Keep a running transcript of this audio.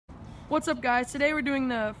What's up, guys? Today we're doing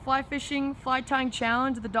the fly fishing, fly tying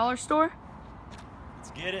challenge at the dollar store.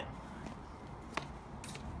 Let's get it.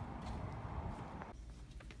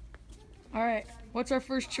 All right, what's our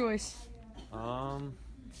first choice? Got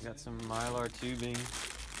some Mylar tubing.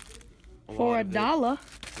 For $1.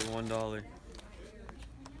 For $1.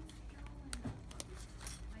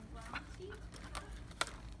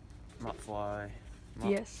 Mop fly.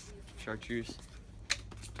 Yes. Chartreuse.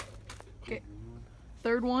 Okay.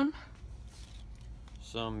 Third one.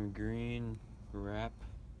 Some green wrap,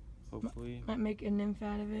 hopefully. Might make a nymph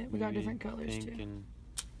out of it. We got Maybe different colors pink too. And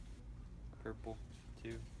purple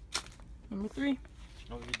too. Number 3.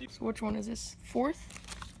 Oh, you do. So which one is this?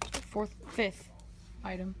 Fifth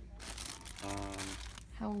item.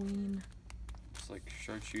 Halloween. It's like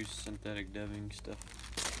chartreuse synthetic dubbing stuff.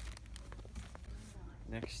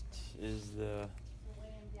 Next is the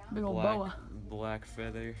Big old boa. black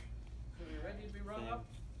feather.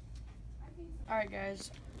 All right,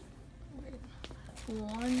 guys. Wait.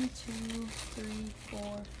 1, 2, 3, 4,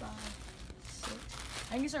 5, 6.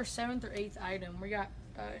 I think it's our 7th or 8th item. We got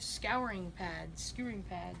skewering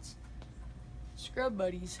pads, scrub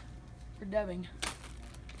buddies for dubbing.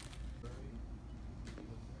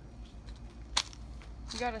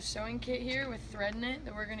 We got a sewing kit here with thread in it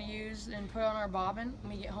that we're gonna use and put on our bobbin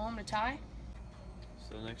when we get home to tie.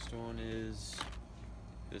 So the next one is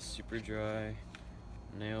this super dry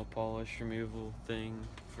nail polish removal thing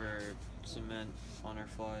for cement on our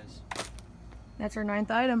flies. That's our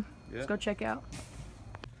 9th item. Yeah. Let's go check out.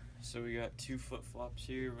 So we got 2 flip flops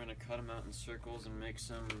here. We're gonna cut them out in circles and make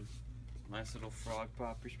some nice little frog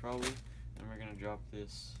poppers probably. And we're gonna drop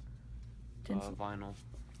this vinyl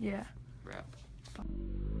wrap.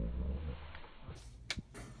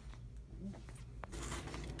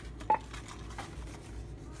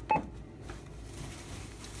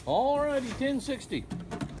 Alrighty, 1060.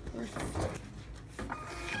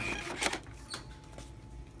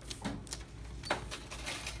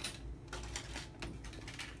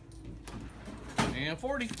 And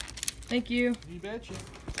 40. Thank you. You betcha.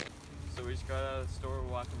 So we just got out of the store, we're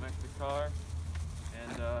walking back to the car,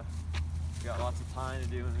 and we got lots of time to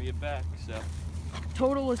do when we get back, so.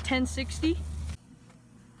 Total was 1060.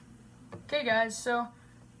 Okay, guys, so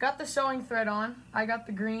got the sewing thread on. I got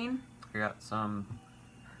the green. I got some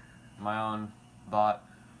my own bought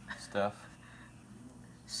stuff.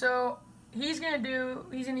 So he's gonna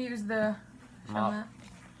use the mop.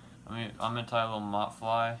 I'm gonna tie a little mop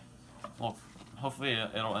fly. Well, hopefully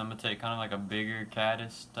it'll imitate kind of like a bigger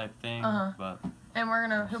caddis type thing. But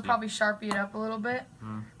and he'll probably sharpie it up a little bit.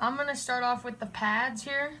 I'm gonna start off with the pads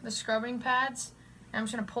here, the scrubbing pads. And I'm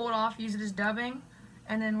just gonna pull it off, use it as dubbing,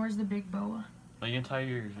 and then where's the big boa? Are you gonna tie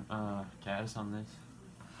your caddis on this?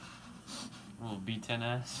 A little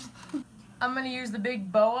B10S. I'm gonna use the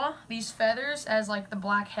big boa, these feathers, as like the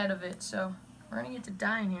black head of it. So we're gonna get to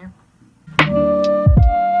dyeing here.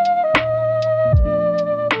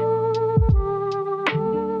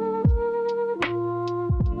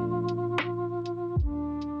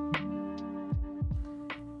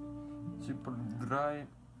 Super dry.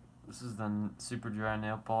 This is the super dry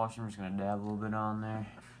nail polish. I'm just gonna dab a little bit on there.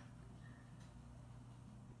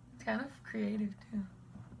 It's kind of creative too.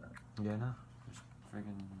 Yeah, no. Just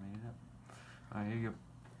freaking made it up. Alright, here you go.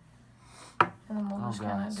 And then we'll just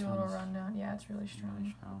kind of do a little rundown. Yeah, it's really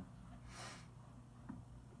strong.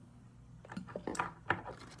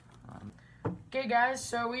 Okay, guys,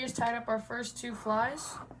 so we just tied up our first 2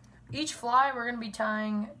 flies. Each fly we're going to be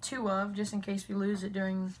tying 2 of, just in case we lose it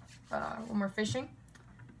during when we're fishing.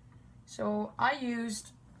 So I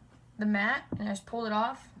used the mat, and I just pulled it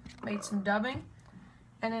off, made some dubbing,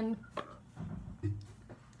 and then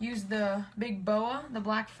used the big boa, the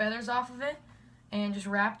black feathers off of it, and just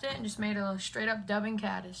wrapped it and just made a straight up dubbing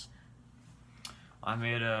caddis. I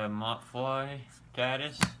made a mop fly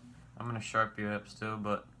caddis. I'm gonna sharpie it up still,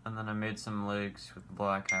 and then I made some legs with the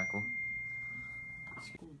black hackle.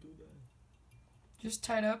 Just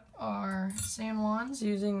tied up our San Juans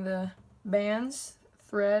using the bands,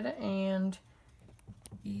 thread, and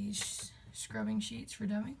these scrubbing sheets for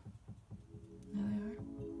dubbing. There they are.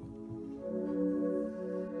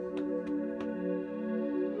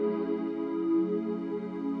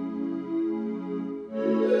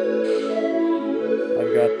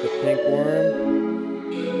 I've got the pink worm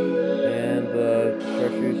and the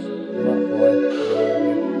chartreuse mop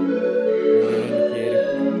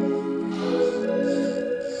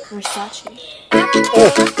Versace. Oh,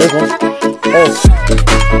 big one. Oh,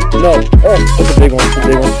 no. Oh, that's a big one. That's a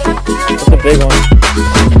big one. That's a big one.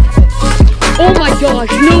 Oh my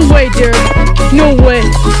gosh, no way, Derek. No way.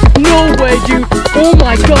 No way, dude. Oh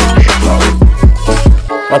my gosh.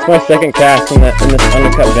 That's my second cast in this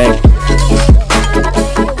undercut bank.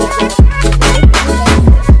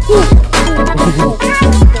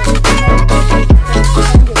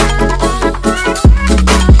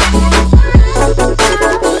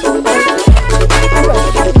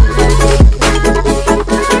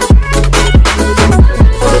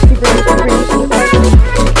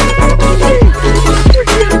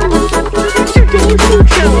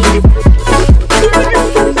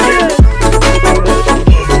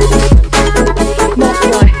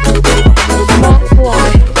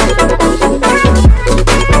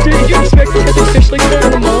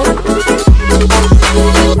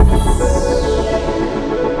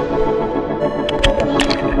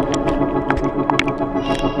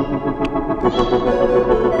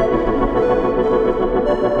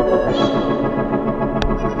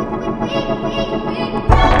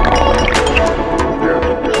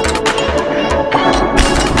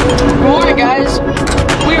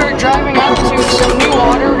 Driving out to some new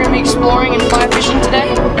water. We're going to be exploring and fly fishing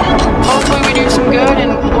today. Hopefully we do some good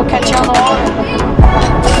and we'll catch you on the water.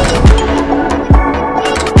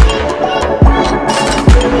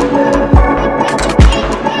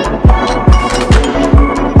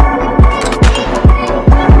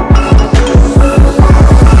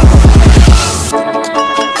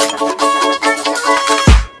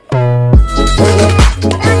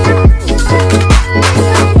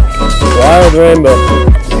 Wild rainbow.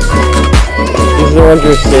 These are the ones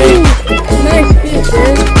you're seeing. Nice fish,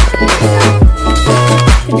 man.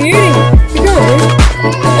 Beauty. Keep going, dude.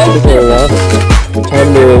 Just a while. Time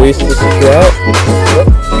to release this trout.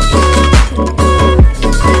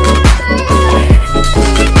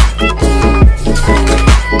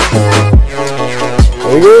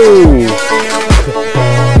 There we go.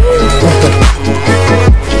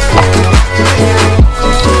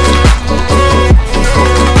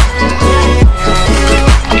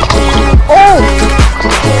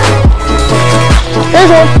 There's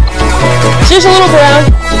one. It's just a little brown.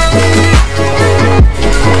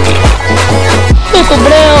 Little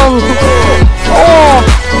brown. Oh.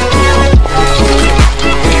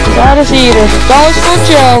 Caddis eater. Dollar Store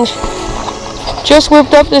challenge. Just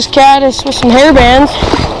whipped up this caddis with some hair bands.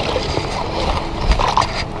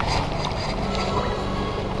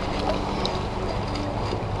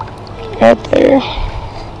 Right there.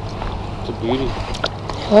 It's a beauty.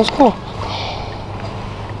 Yeah, that's cool.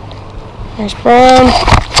 Nice brown.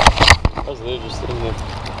 I was literally just sitting there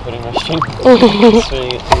putting my string, swinging it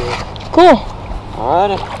through. Cool.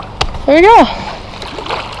 Alright. There we go.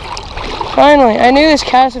 Finally, I knew this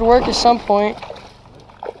cast would work at some point.